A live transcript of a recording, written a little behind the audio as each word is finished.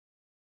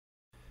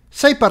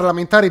6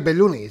 parlamentari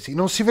bellunesi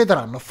non si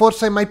vedranno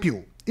forse mai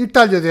più. Il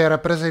taglio dei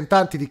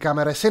rappresentanti di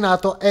Camera e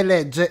Senato è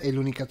legge e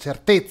l'unica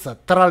certezza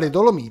tra le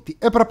Dolomiti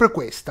è proprio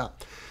questa.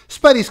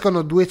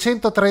 Spariscono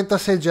 230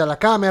 seggi alla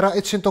Camera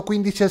e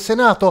 115 al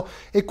Senato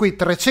e quei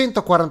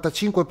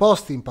 345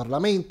 posti in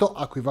Parlamento,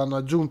 a cui vanno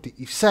aggiunti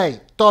i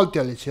 6 tolti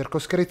alle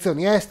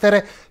circoscrizioni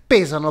estere,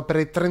 pesano per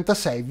il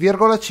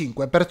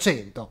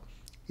 36,5%.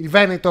 Il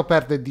Veneto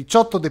perde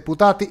 18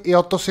 deputati e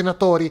 8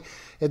 senatori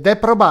ed è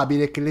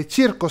probabile che le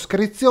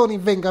circoscrizioni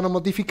vengano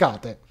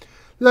modificate.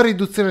 La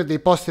riduzione dei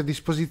posti a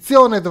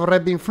disposizione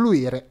dovrebbe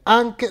influire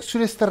anche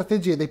sulle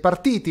strategie dei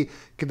partiti,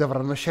 che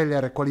dovranno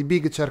scegliere quali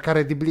big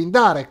cercare di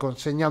blindare,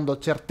 consegnando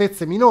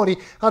certezze minori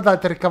ad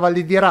altri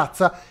cavalli di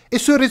razza, e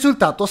sul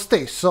risultato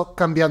stesso,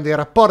 cambiando i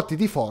rapporti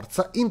di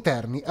forza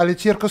interni alle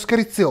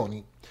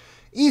circoscrizioni.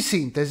 In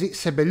sintesi,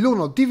 se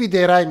Belluno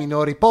dividerà i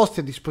minori posti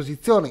a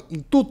disposizione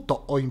in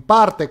tutto o in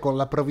parte con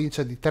la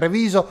provincia di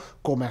Treviso,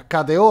 come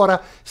accade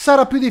ora,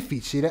 sarà più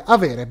difficile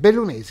avere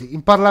bellunesi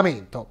in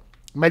Parlamento.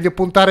 Meglio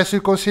puntare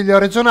sul Consiglio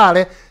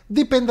regionale?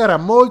 Dipenderà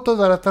molto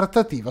dalla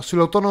trattativa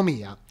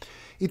sull'autonomia.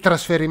 Il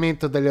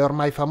trasferimento delle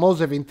ormai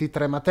famose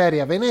 23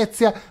 materie a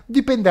Venezia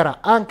dipenderà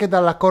anche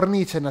dalla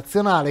cornice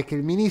nazionale che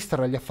il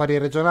ministro agli affari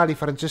regionali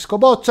Francesco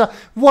Boccia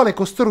vuole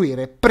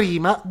costruire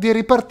prima di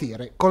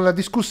ripartire con la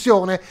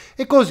discussione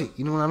e così,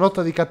 in una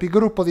nota di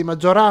capigruppo di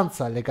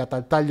maggioranza legata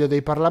al taglio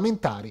dei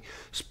parlamentari,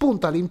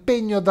 spunta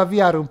l'impegno ad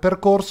avviare un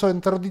percorso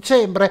entro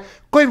dicembre,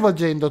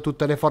 coinvolgendo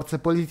tutte le forze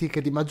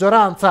politiche di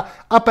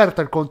maggioranza,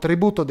 aperto al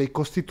contributo dei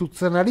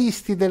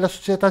costituzionalisti della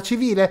società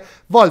civile,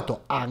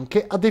 volto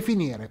anche a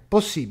definire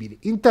possibili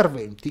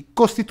interventi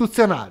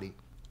costituzionali.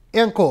 E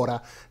ancora,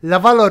 la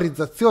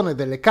valorizzazione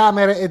delle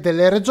Camere e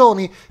delle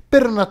Regioni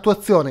per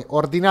un'attuazione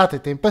ordinata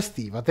e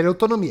tempestiva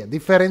dell'autonomia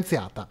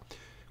differenziata.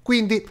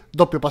 Quindi,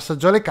 doppio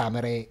passaggio alle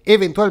Camere e,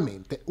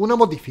 eventualmente, una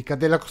modifica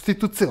della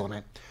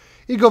Costituzione.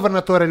 Il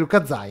governatore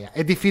Luca Zaia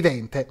è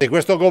diffidente. E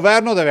questo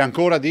governo deve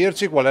ancora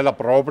dirci qual è la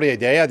propria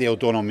idea di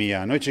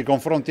autonomia. Noi ci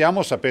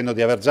confrontiamo sapendo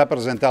di aver già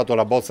presentato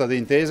la bozza di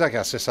intesa che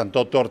ha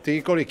 68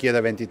 articoli, chiede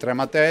 23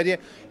 materie,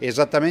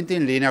 esattamente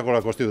in linea con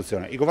la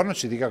Costituzione. Il governo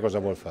ci dica cosa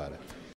vuol fare.